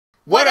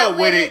What up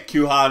with it?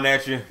 Q hollering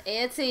at you.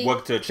 And T.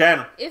 Welcome to the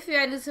channel. If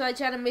you're new to our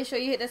channel, make sure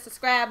you hit that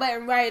subscribe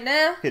button right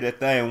now. Hit that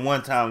thing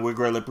one time. We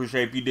greatly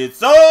appreciate if you did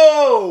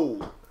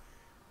so.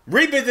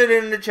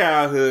 Revisiting the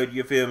childhood,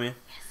 you feel me?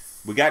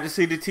 Yes. We got to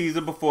see the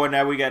teaser before.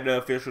 Now we got the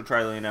official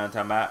trailer. You know what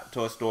I'm talking about?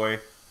 Toy Story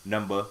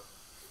number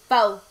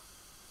 4.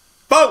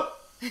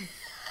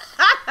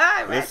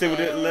 Let's see what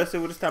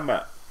it's talking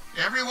about.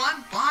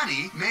 Everyone,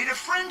 Bonnie made a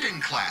friend in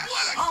class.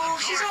 Oh,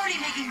 she's already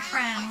making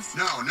friends.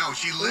 No,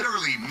 she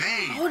literally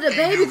made. Oh, the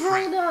baby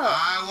grown up.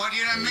 I want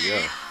you to meet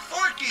Yeah.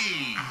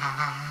 Forky.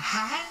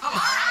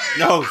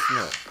 No,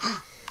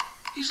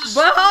 it's not.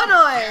 But hold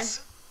on.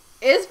 Yes.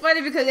 It's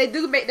funny because they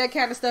do make that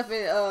kind of stuff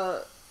in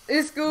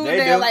school. They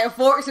They're do. like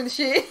forks and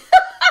shit.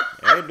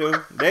 They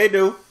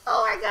do.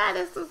 Oh my god,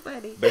 that's so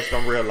funny. Based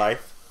on real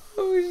life.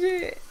 Oh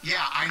shit.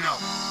 Yeah, I know.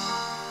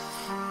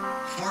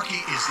 Forky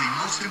is the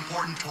most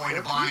important toy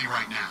to Bonnie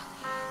right now.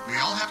 We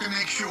all have to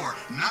make sure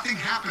nothing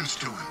happens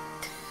to him.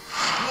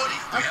 Woody,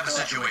 we have a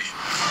situation.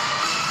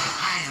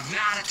 I am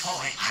not a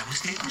toy. I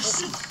was made for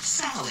soup,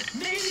 salad,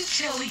 maybe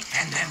chili,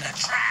 and then the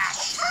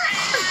trash.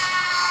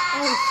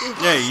 Oh shit.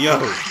 Yeah, yo.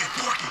 Gotta get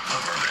Forky.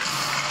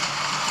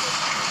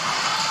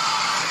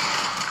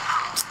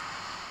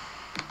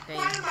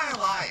 Why am I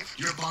alive?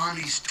 You're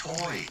Bonnie's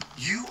toy.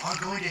 You are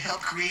going to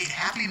help create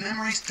happy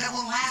memories that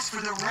will last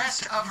for the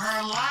rest of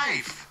her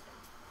life.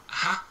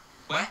 Huh?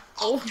 What?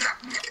 Oh.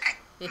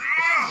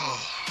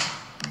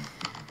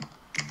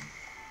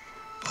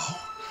 Bo?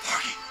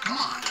 Forky, come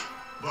on.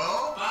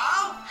 Bo?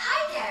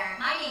 Hi there.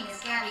 My name is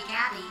Gabby.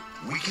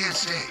 We can't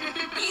say.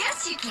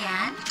 Yes, you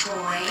can.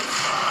 Toy.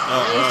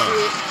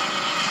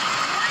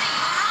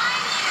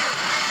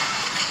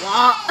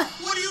 Wow.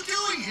 What are you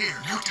doing here?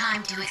 No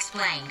time to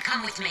explain.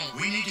 Come with me.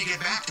 We need to get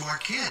back to our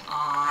kid.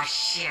 Aw,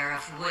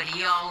 Sheriff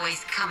Woody,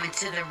 always coming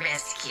to the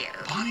rescue.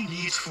 Bonnie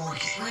needs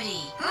Forky.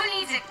 Woody, who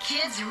needs a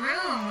kid's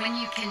room when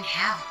you can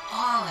have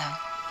all of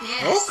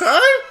this?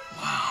 Okay.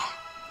 Wow.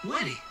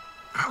 Woody,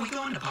 are we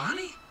going to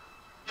Bonnie?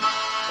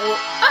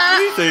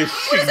 He said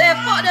What is that?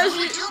 Fuck that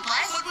shit.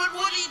 What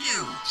would Woody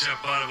do?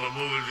 Jump out of a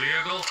moving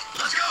vehicle?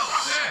 Let's go.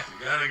 Yeah,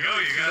 you gotta go,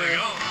 you gotta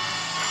go.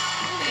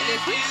 You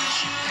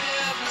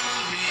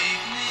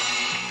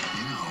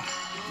know,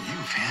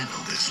 you've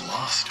handled this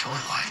lost toy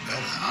life better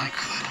than I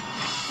could.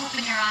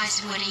 Open your eyes,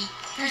 Woody.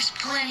 There's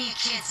plenty of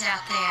kids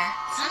out there.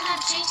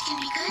 Sometimes change can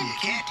be good. You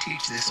can't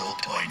teach this old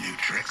toy new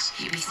tricks.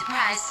 You'd be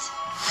surprised.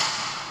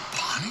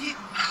 Bonnie?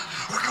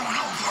 We're going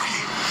home,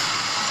 Forky.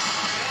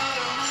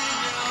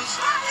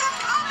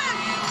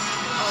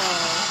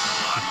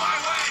 On my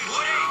way,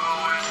 Woody.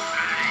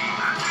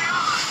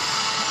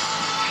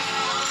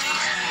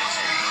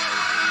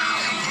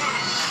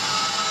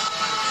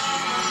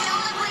 Don't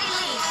let Woody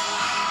leave.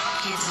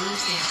 Kids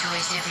lose their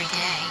toys every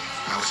day.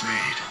 I was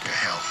made to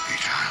help a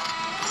child.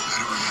 I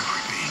don't remember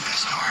it being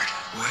this hard.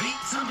 Woody,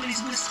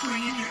 somebody's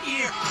whispering in your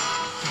ear.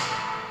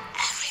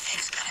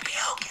 Everything's gonna be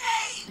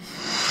okay.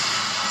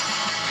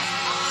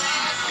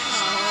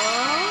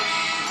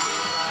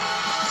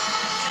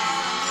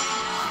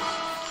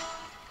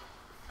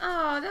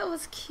 Oh, that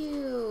was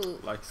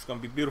cute. Like it's gonna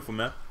be beautiful,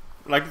 man.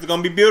 Like it's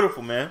gonna be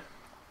beautiful, man.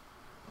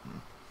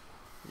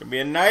 Gonna be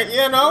a nice,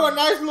 a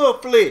nice little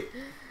flick.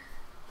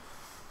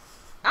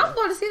 I'm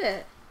going to see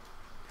that.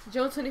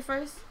 June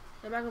 21st.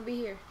 Am I gonna be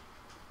here?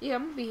 Yeah,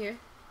 I'm gonna be here.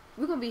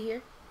 We're gonna be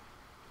here.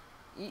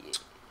 You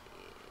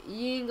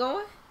ain't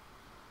going?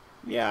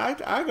 Yeah,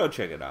 I go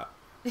check it out.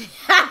 Big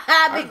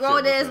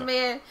grown check ass this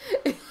man.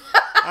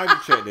 I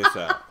can check this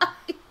out.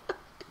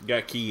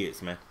 Got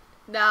kids, man.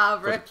 Nah,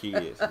 For bro. the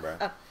kids, bro.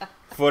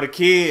 For the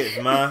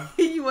kids, man.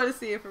 You want to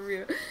see it for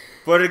real?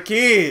 For the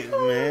kids,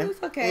 man.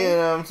 It's okay. You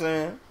know what I'm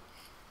saying?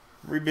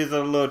 Revisit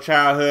a little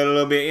childhood a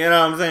little bit. You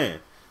know what I'm saying?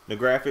 The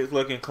graphics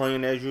looking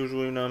clean as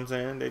usual. You know what I'm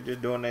saying? They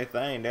just doing their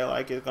thing. They're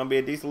like it's gonna be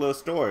a decent little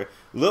story.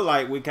 Look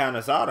like we kind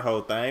of saw the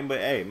whole thing, but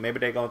hey, maybe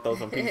they gonna throw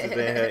some pieces in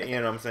here. You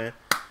know what I'm saying?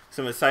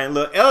 Some exciting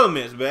little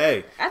elements, but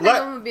hey, I think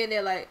I'm gonna be in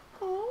there like,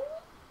 oh,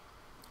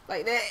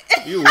 like that.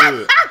 you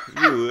would.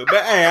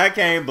 But hey, I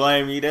can't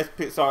blame you. That's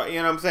Pixar. You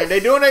know what I'm saying? They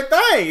doing their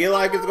thing. You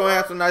like it's gonna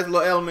have some nice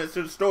little elements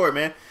to the story,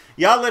 man.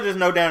 Y'all let us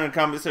know down in the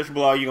comment section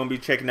below. You're gonna be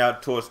checking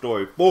out Toy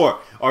Story 4.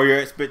 Are your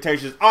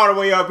expectations all the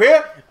way up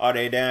here? Are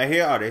they down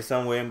here? Are they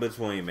somewhere in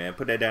between, man?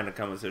 Put that down in the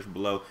comment section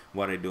below.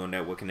 Why they doing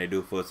that? What can they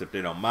do for us if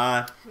they don't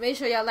mind? Make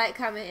sure y'all like,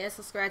 comment, and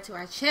subscribe to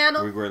our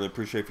channel. We greatly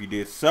appreciate if you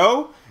did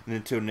so. And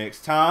until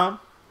next time,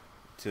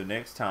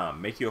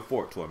 make you a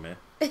fork toy, man.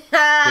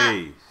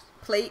 Peace.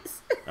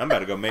 Plates. I'm about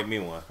to go make me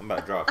one. I'm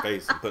about to draw a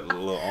face and put the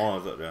little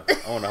arms up there.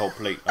 I want the whole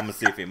plate. I'm gonna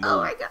see if it moves.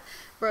 Oh my god.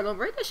 Bro, don't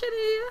bring that shit in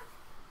here.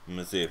 I'm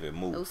gonna see if it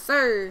moves. No,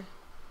 sir.